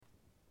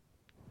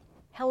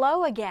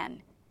Hello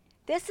again.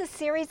 This is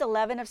Series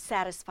 11 of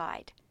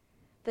Satisfied.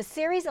 The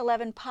Series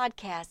 11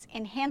 podcasts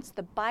enhance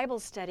the Bible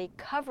study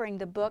covering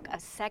the book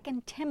of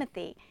 2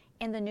 Timothy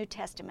in the New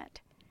Testament.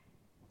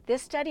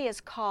 This study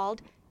is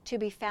called To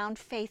Be Found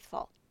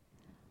Faithful.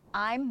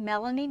 I'm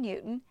Melanie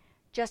Newton,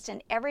 just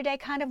an everyday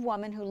kind of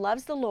woman who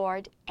loves the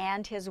Lord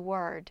and His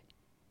Word.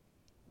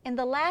 In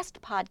the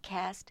last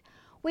podcast,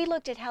 we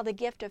looked at how the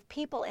gift of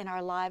people in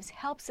our lives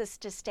helps us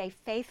to stay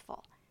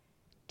faithful.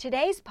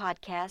 Today's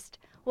podcast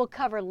will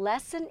cover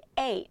Lesson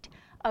 8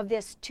 of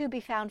this To Be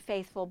Found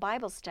Faithful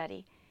Bible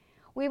study.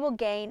 We will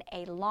gain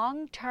a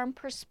long-term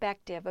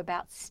perspective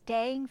about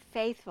staying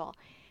faithful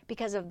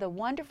because of the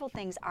wonderful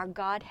things our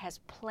God has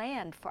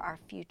planned for our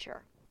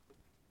future.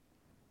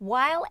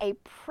 While a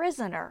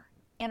prisoner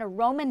in a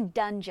Roman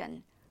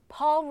dungeon,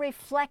 Paul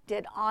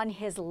reflected on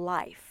his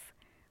life,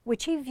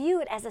 which he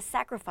viewed as a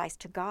sacrifice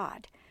to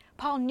God.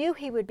 Paul knew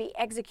he would be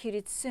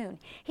executed soon.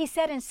 He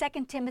said in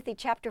 2 Timothy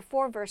chapter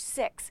 4, verse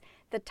 6,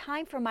 "The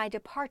time for my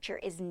departure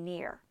is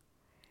near."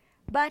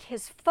 But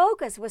his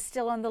focus was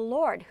still on the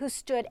Lord, who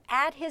stood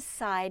at his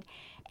side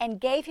and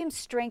gave him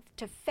strength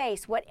to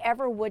face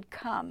whatever would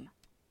come.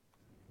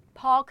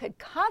 Paul could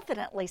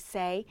confidently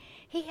say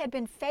he had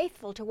been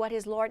faithful to what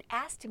his Lord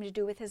asked him to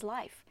do with his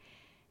life.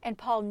 And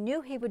Paul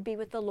knew he would be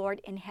with the Lord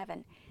in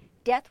heaven.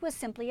 Death was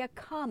simply a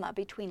comma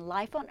between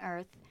life on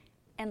earth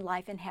and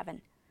life in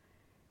heaven.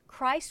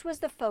 Christ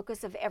was the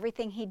focus of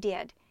everything he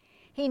did.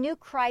 He knew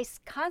Christ's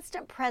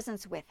constant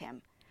presence with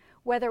him.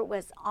 Whether it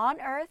was on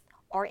earth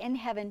or in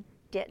heaven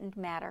didn't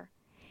matter.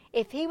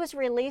 If he was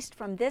released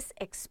from this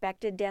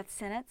expected death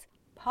sentence,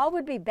 Paul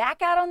would be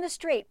back out on the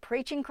street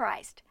preaching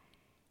Christ.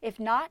 If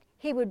not,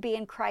 he would be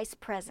in Christ's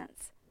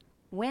presence.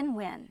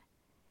 Win-win.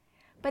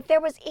 But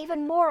there was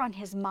even more on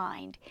his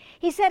mind.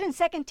 He said in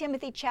 2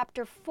 Timothy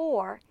chapter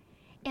 4,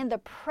 "In the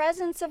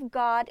presence of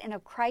God and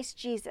of Christ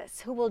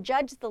Jesus, who will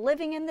judge the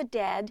living and the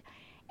dead,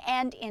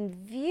 and in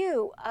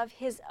view of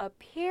his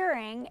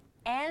appearing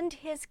and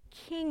his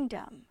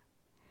kingdom."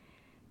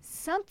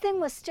 Something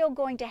was still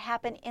going to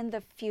happen in the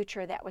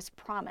future that was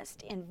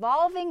promised,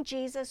 involving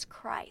Jesus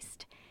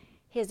Christ,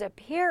 his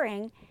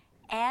appearing,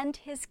 and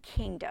his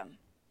kingdom.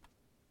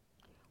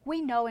 We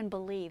know and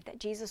believe that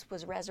Jesus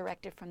was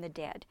resurrected from the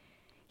dead.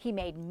 He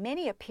made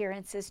many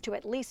appearances to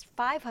at least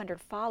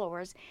 500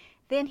 followers.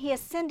 Then he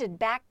ascended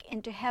back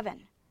into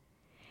heaven.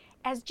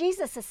 As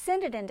Jesus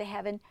ascended into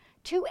heaven,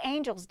 2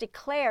 angels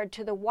declared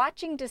to the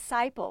watching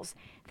disciples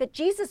that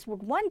Jesus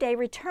would one day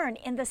return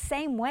in the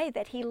same way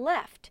that he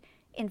left,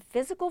 in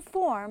physical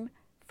form,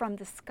 from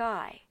the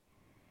sky.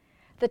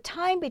 The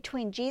time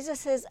between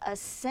Jesus'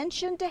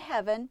 ascension to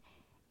heaven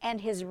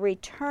and his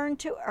return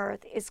to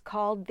earth is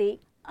called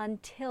the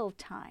until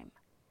time.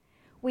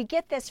 We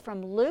get this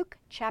from Luke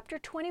chapter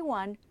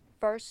 21,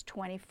 verse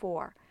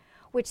 24.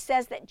 Which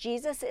says that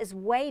Jesus is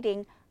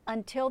waiting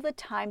until the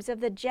times of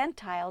the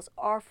Gentiles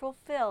are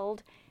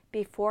fulfilled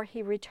before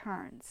he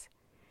returns.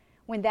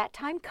 When that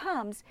time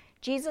comes,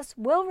 Jesus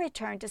will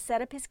return to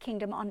set up his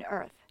kingdom on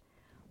earth.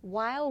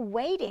 While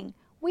waiting,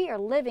 we are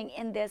living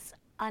in this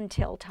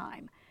until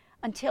time,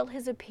 until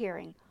his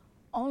appearing.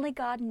 Only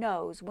God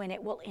knows when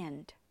it will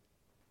end.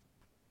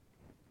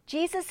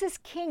 Jesus'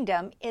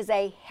 kingdom is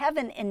a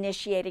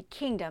heaven-initiated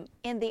kingdom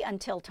in the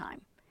until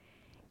time.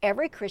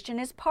 Every Christian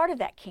is part of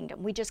that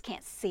kingdom. We just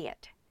can't see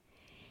it.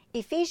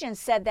 Ephesians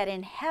said that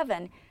in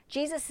heaven,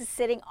 Jesus is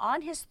sitting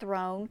on his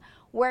throne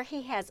where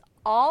he has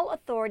all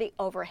authority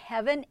over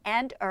heaven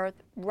and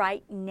earth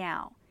right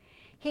now.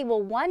 He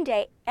will one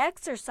day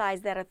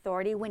exercise that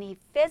authority when he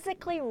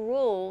physically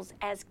rules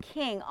as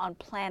king on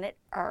planet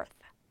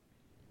Earth.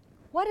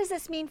 What does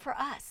this mean for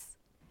us?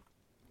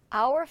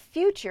 Our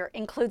future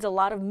includes a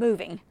lot of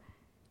moving.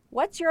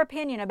 What's your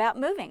opinion about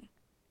moving?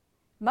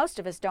 Most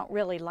of us don't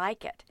really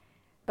like it.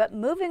 But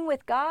moving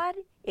with God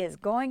is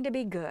going to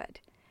be good.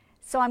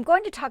 So I'm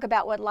going to talk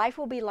about what life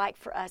will be like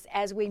for us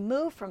as we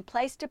move from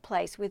place to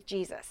place with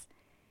Jesus.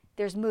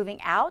 There's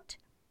moving out,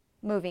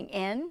 moving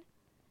in,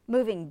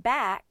 moving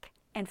back,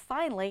 and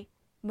finally,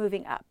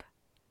 moving up.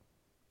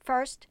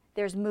 First,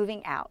 there's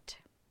moving out.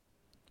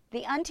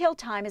 The until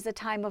time is a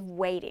time of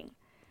waiting.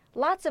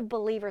 Lots of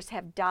believers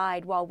have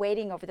died while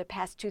waiting over the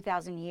past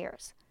 2,000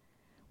 years.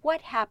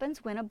 What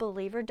happens when a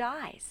believer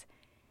dies?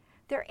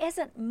 There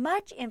isn't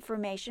much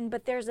information,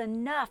 but there's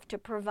enough to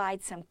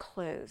provide some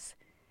clues.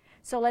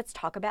 So let's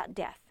talk about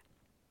death.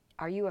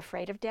 Are you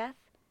afraid of death?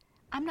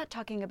 I'm not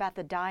talking about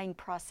the dying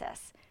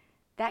process.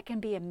 That can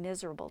be a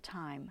miserable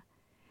time.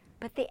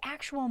 But the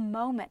actual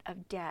moment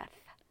of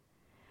death.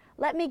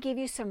 Let me give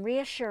you some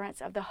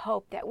reassurance of the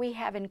hope that we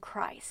have in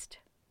Christ.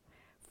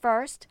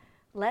 First,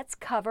 let's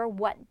cover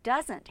what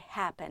doesn't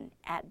happen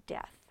at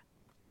death.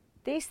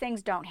 These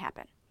things don't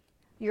happen.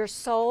 Your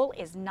soul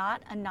is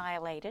not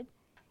annihilated.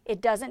 It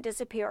doesn't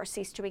disappear or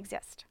cease to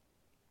exist.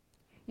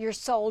 Your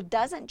soul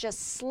doesn't just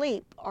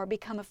sleep or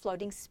become a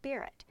floating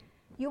spirit.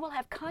 You will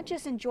have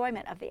conscious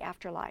enjoyment of the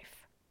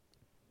afterlife.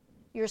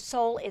 Your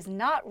soul is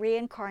not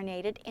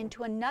reincarnated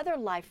into another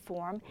life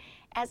form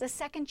as a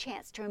second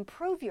chance to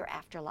improve your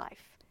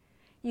afterlife.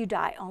 You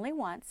die only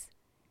once,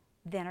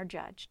 then are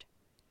judged.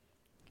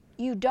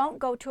 You don't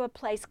go to a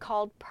place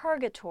called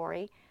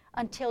purgatory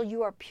until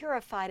you are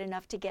purified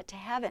enough to get to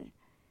heaven.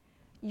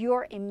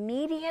 Your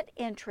immediate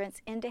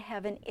entrance into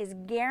heaven is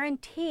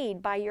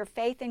guaranteed by your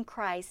faith in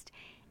Christ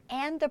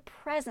and the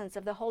presence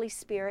of the Holy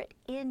Spirit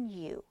in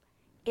you.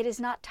 It is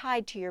not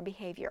tied to your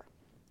behavior.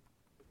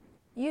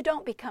 You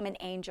don't become an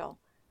angel,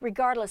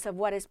 regardless of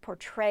what is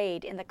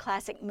portrayed in the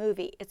classic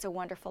movie, It's a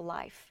Wonderful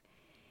Life.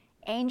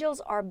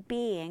 Angels are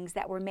beings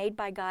that were made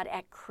by God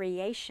at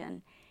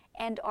creation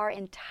and are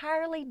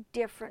entirely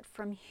different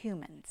from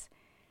humans.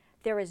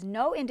 There is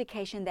no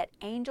indication that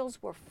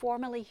angels were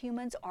formerly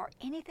humans or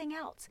anything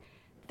else.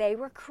 They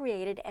were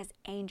created as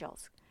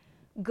angels.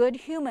 Good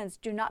humans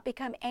do not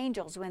become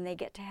angels when they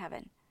get to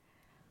heaven.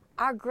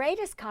 Our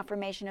greatest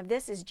confirmation of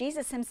this is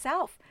Jesus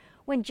himself.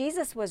 When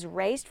Jesus was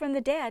raised from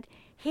the dead,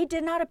 he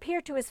did not appear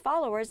to his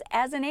followers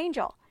as an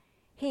angel.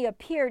 He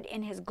appeared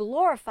in his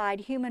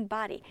glorified human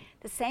body,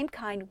 the same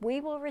kind we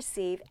will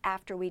receive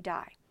after we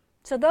die.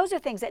 So those are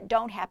things that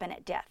don't happen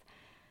at death.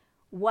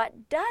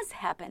 What does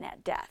happen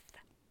at death?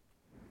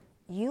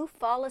 You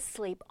fall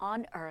asleep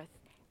on earth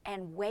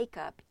and wake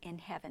up in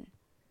heaven.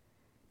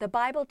 The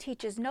Bible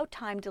teaches no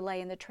time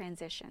delay in the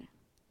transition.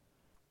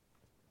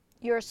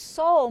 Your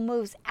soul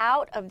moves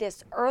out of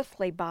this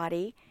earthly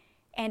body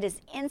and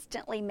is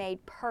instantly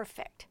made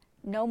perfect.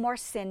 No more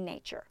sin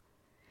nature.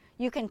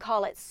 You can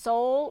call it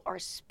soul or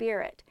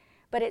spirit,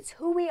 but it's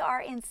who we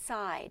are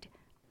inside,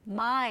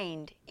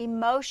 mind,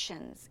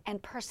 emotions,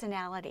 and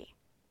personality.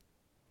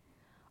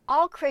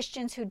 All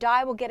Christians who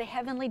die will get a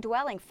heavenly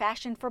dwelling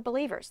fashioned for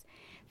believers.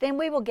 Then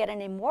we will get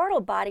an immortal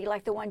body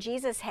like the one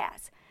Jesus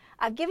has.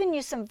 I've given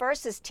you some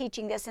verses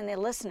teaching this in the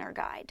listener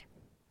guide.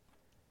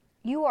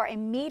 You are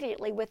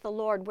immediately with the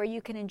Lord where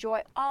you can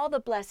enjoy all the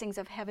blessings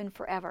of heaven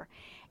forever,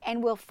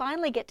 and will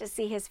finally get to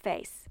see his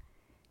face,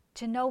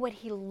 to know what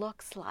he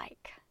looks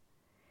like.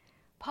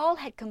 Paul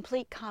had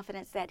complete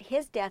confidence that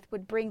his death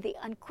would bring the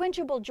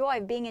unquenchable joy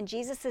of being in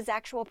Jesus'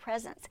 actual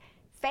presence,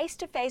 face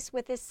to face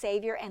with his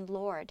Savior and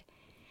Lord.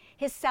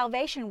 His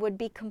salvation would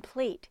be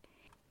complete.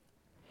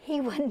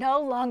 He would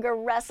no longer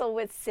wrestle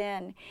with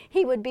sin.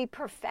 He would be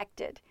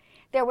perfected.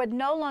 There would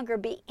no longer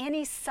be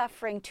any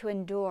suffering to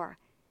endure.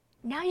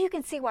 Now you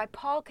can see why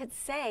Paul could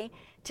say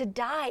to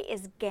die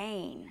is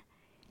gain.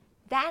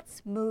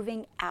 That's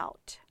moving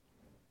out.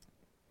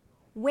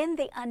 When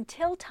the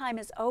until time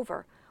is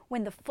over,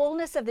 when the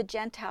fullness of the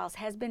Gentiles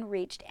has been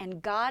reached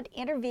and God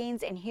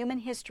intervenes in human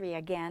history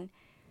again,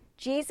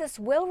 Jesus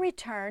will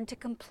return to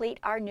complete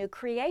our new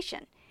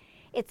creation.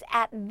 It's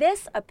at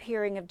this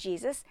appearing of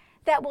Jesus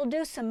that we'll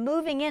do some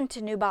moving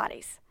into new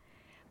bodies.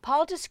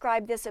 Paul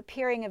described this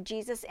appearing of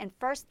Jesus in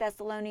 1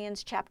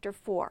 Thessalonians chapter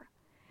 4.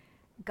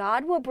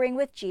 God will bring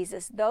with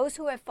Jesus those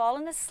who have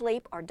fallen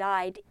asleep or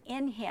died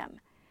in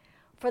him.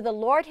 For the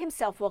Lord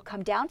himself will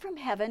come down from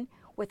heaven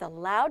with a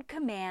loud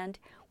command,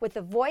 with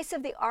the voice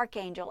of the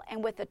archangel,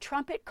 and with the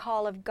trumpet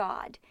call of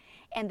God,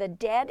 and the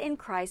dead in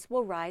Christ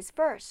will rise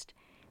first.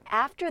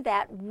 After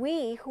that,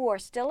 we who are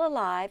still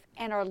alive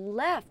and are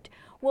left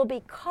will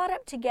be caught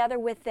up together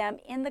with them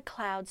in the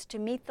clouds to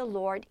meet the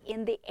Lord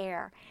in the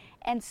air,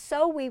 and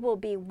so we will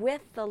be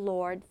with the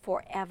Lord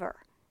forever.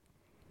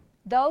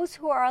 Those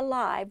who are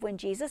alive when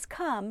Jesus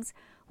comes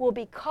will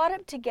be caught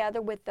up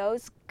together with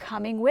those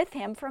coming with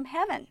him from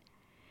heaven.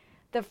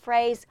 The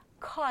phrase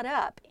caught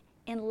up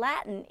in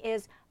Latin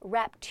is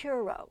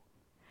rapturo.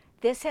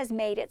 This has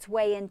made its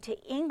way into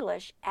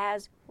English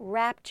as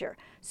rapture.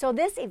 So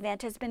this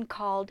event has been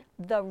called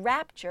the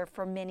rapture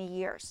for many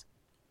years.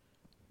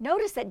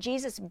 Notice that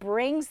Jesus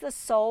brings the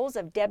souls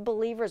of dead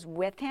believers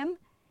with him.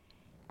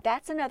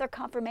 That's another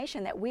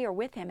confirmation that we are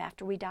with him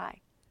after we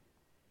die.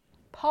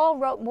 Paul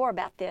wrote more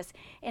about this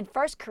in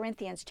 1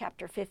 Corinthians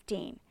chapter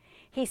 15.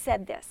 He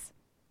said this,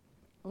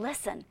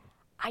 "Listen,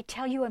 I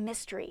tell you a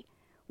mystery.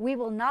 We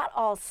will not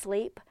all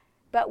sleep,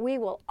 but we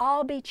will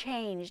all be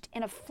changed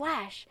in a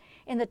flash,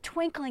 in the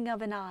twinkling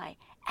of an eye,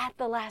 at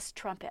the last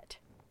trumpet."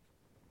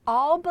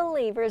 All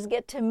believers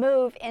get to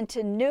move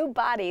into new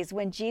bodies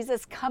when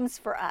Jesus comes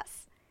for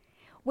us.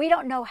 We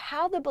don't know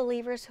how the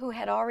believers who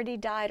had already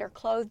died are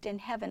clothed in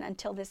heaven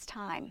until this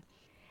time.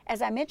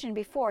 As I mentioned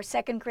before,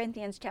 2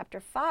 Corinthians chapter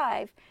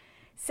 5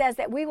 says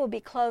that we will be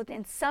clothed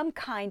in some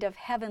kind of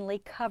heavenly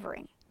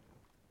covering.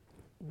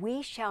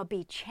 We shall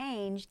be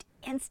changed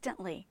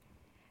instantly.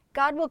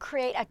 God will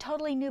create a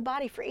totally new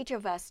body for each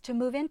of us to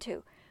move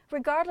into,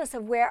 regardless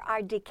of where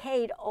our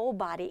decayed old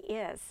body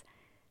is.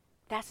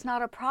 That's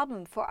not a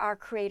problem for our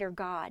Creator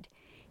God.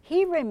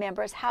 He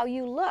remembers how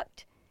you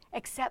looked,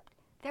 except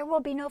there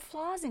will be no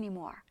flaws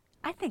anymore.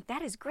 I think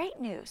that is great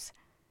news.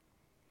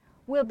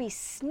 We'll be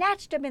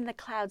snatched up in the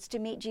clouds to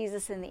meet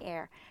Jesus in the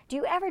air. Do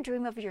you ever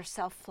dream of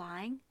yourself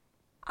flying?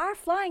 Our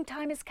flying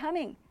time is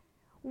coming.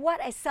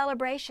 What a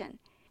celebration.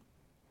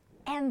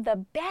 And the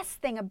best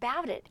thing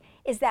about it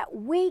is that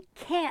we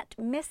can't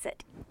miss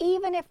it,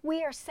 even if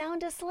we are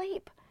sound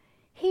asleep.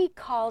 He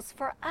calls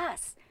for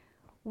us.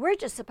 We're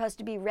just supposed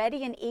to be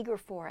ready and eager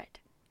for it.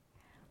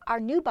 Our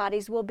new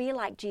bodies will be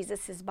like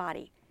Jesus'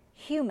 body,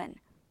 human,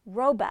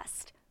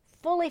 robust,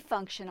 fully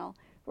functional,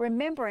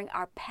 remembering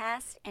our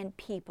past and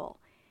people,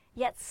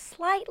 yet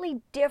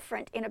slightly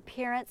different in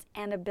appearance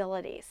and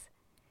abilities.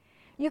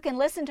 You can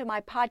listen to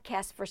my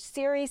podcast for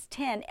Series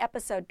 10,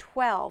 Episode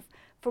 12,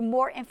 for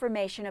more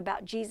information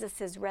about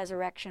Jesus'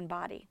 resurrection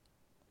body.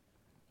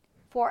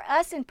 For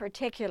us in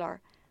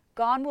particular,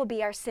 gone will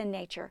be our sin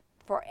nature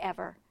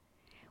forever.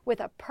 With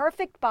a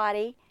perfect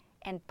body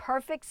and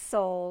perfect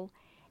soul,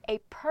 a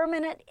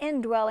permanent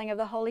indwelling of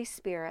the Holy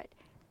Spirit,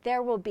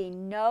 there will be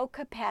no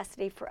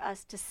capacity for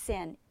us to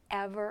sin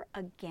ever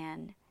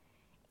again.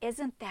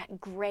 Isn't that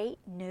great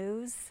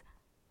news?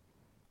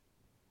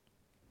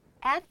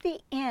 At the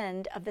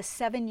end of the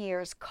 7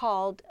 years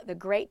called the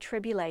Great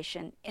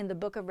Tribulation in the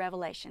book of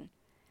Revelation,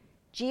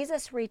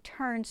 Jesus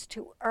returns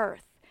to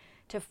earth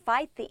to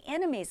fight the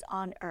enemies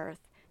on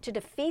earth, to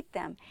defeat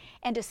them,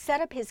 and to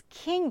set up his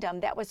kingdom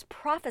that was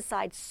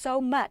prophesied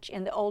so much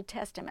in the Old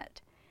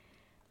Testament.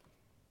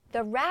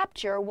 The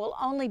rapture will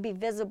only be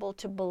visible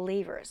to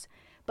believers,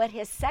 but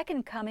his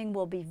second coming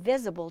will be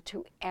visible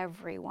to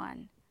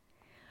everyone.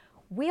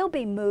 We'll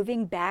be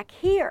moving back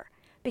here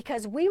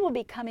because we will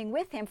be coming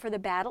with him for the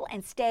battle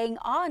and staying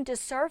on to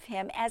serve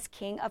him as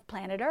king of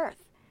planet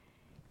Earth.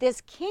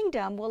 This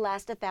kingdom will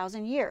last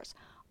 1,000 years,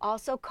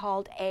 also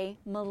called a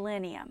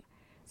millennium.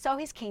 So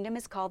his kingdom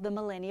is called the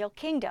Millennial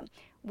Kingdom,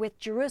 with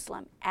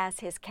Jerusalem as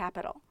his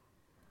capital.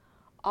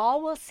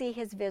 All will see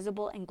his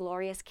visible and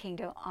glorious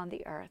kingdom on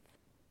the earth.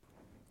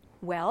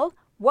 Well,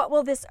 what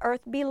will this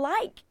earth be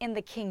like in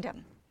the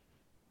kingdom?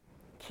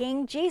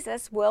 King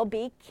Jesus will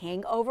be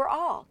king over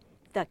all,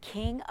 the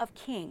King of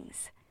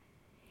Kings.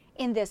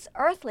 In this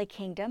earthly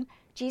kingdom,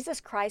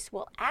 Jesus Christ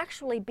will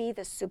actually be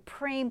the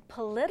supreme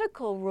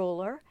political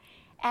ruler,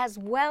 as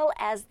well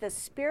as the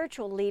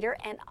spiritual leader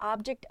and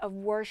object of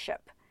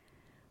worship.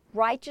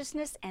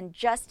 Righteousness and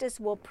justice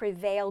will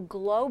prevail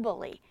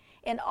globally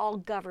in all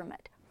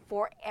government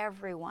for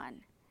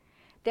everyone.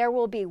 There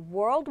will be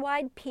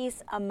worldwide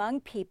peace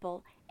among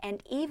people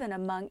and even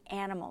among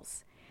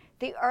animals.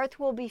 The earth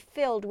will be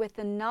filled with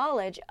the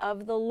knowledge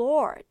of the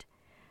Lord.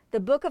 The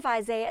book of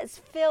Isaiah is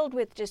filled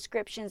with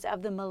descriptions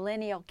of the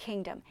millennial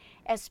kingdom,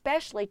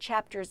 especially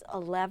chapters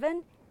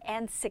 11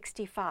 and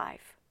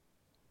 65.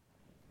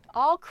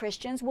 All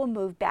Christians will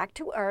move back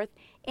to earth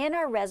in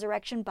our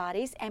resurrection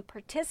bodies and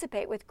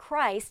participate with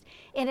Christ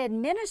in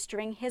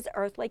administering his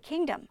earthly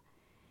kingdom.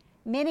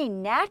 Many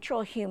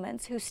natural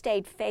humans who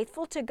stayed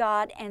faithful to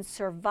God and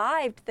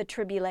survived the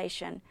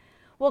tribulation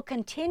will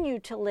continue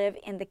to live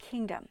in the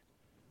kingdom.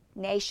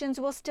 Nations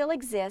will still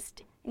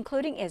exist,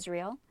 including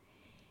Israel.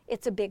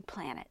 It's a big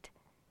planet.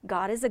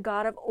 God is a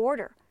God of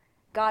order.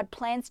 God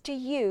plans to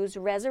use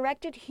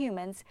resurrected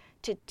humans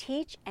to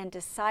teach and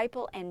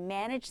disciple and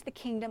manage the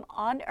kingdom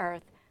on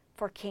earth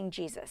for King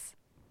Jesus.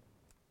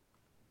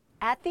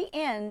 At the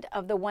end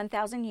of the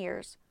 1,000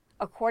 years,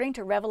 according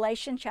to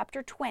Revelation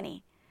chapter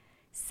 20,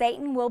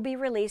 Satan will be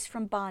released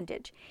from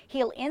bondage.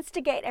 He'll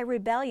instigate a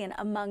rebellion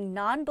among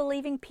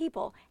non-believing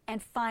people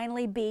and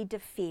finally be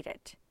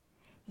defeated.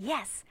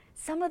 Yes,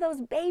 some of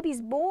those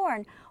babies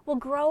born will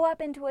grow up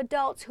into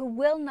adults who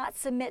will not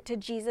submit to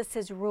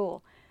Jesus'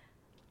 rule.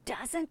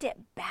 Doesn't it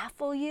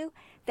baffle you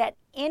that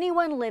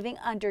anyone living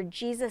under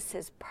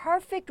Jesus'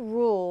 perfect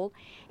rule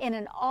in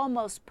an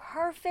almost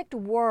perfect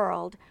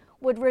world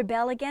would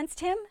rebel against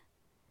him?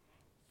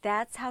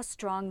 That's how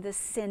strong the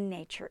sin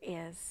nature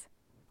is.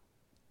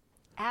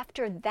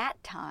 After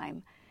that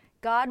time,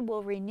 God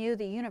will renew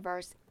the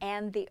universe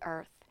and the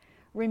earth,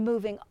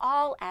 removing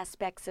all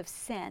aspects of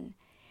sin,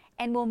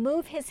 and will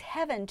move his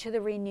heaven to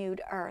the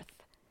renewed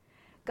earth.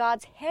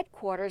 God's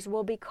headquarters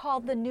will be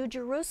called the New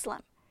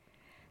Jerusalem.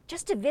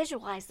 Just to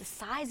visualize the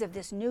size of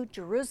this New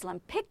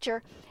Jerusalem,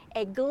 picture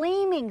a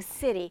gleaming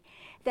city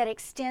that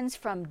extends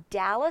from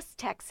Dallas,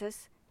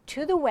 Texas,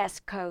 to the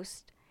West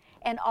Coast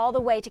and all the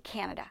way to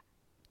Canada.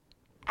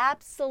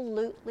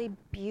 Absolutely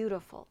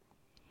beautiful.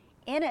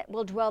 In it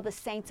will dwell the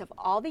saints of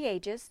all the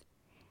ages,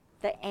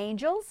 the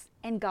angels,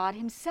 and God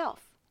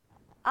himself.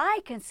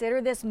 I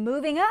consider this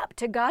moving up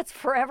to God's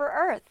forever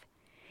earth.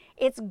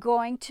 It's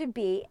going to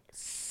be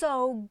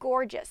so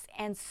gorgeous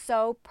and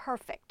so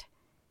perfect.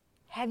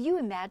 Have you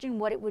imagined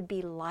what it would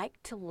be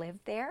like to live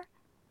there?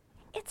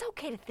 It's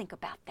okay to think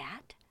about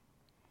that.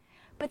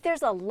 But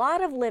there's a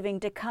lot of living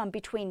to come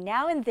between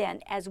now and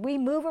then as we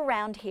move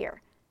around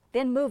here,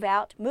 then move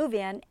out, move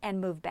in,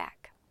 and move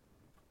back.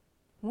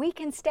 We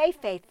can stay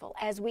faithful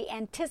as we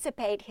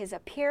anticipate his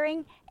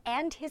appearing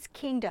and his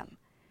kingdom.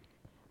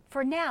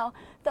 For now,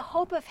 the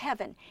hope of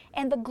heaven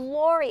and the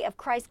glory of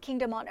Christ's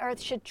kingdom on earth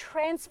should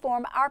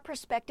transform our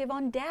perspective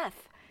on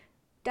death.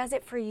 Does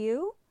it for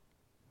you?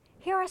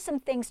 Here are some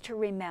things to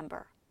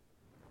remember.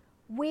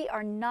 We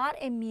are not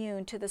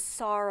immune to the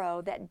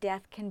sorrow that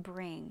death can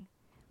bring.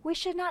 We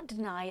should not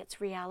deny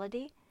its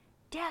reality.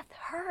 Death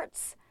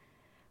hurts.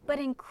 But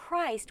in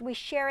Christ, we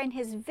share in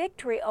his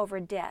victory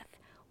over death.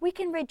 We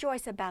can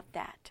rejoice about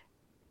that.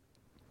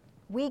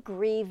 We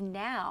grieve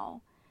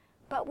now,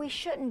 but we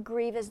shouldn't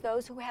grieve as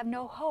those who have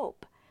no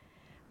hope.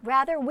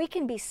 Rather, we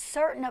can be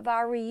certain of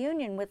our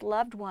reunion with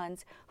loved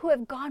ones who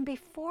have gone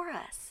before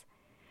us.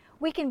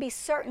 We can be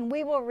certain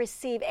we will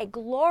receive a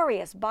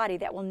glorious body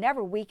that will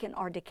never weaken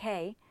or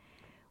decay.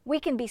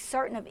 We can be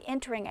certain of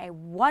entering a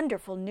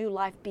wonderful new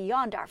life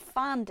beyond our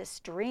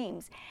fondest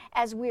dreams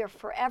as we are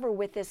forever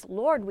with this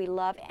Lord we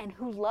love and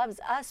who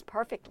loves us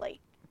perfectly.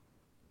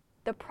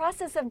 The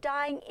process of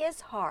dying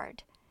is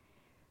hard,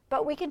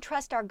 but we can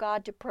trust our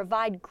God to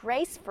provide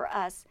grace for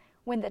us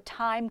when the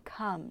time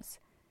comes,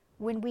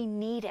 when we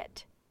need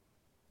it,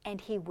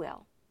 and He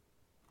will.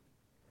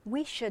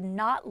 We should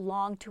not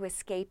long to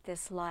escape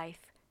this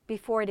life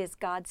before it is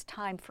God's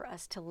time for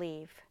us to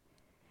leave.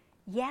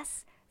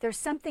 Yes, there's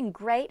something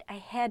great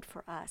ahead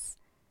for us,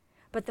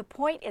 but the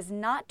point is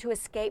not to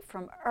escape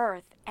from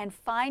earth and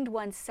find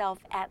oneself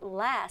at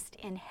last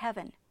in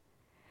heaven,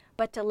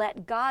 but to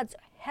let God's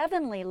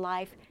heavenly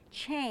life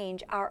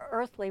change our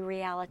earthly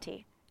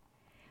reality.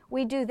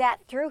 We do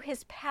that through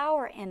His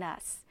power in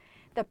us,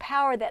 the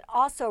power that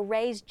also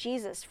raised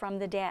Jesus from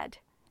the dead.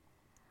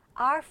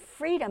 Our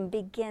freedom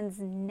begins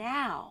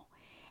now,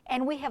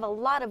 and we have a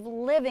lot of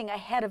living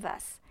ahead of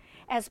us.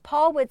 As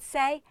Paul would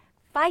say,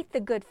 fight the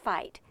good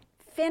fight,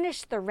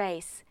 finish the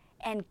race,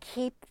 and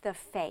keep the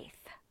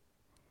faith.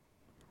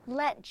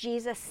 Let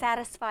Jesus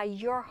satisfy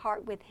your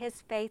heart with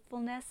His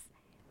faithfulness,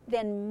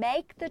 then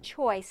make the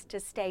choice to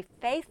stay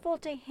faithful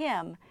to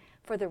Him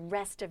for the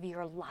rest of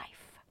your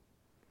life.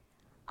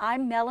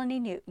 I'm Melanie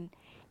Newton,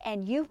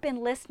 and you've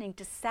been listening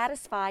to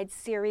Satisfied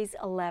Series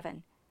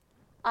 11.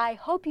 I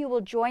hope you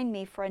will join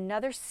me for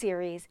another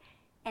series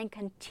and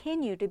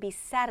continue to be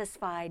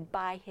satisfied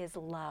by His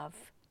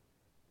love.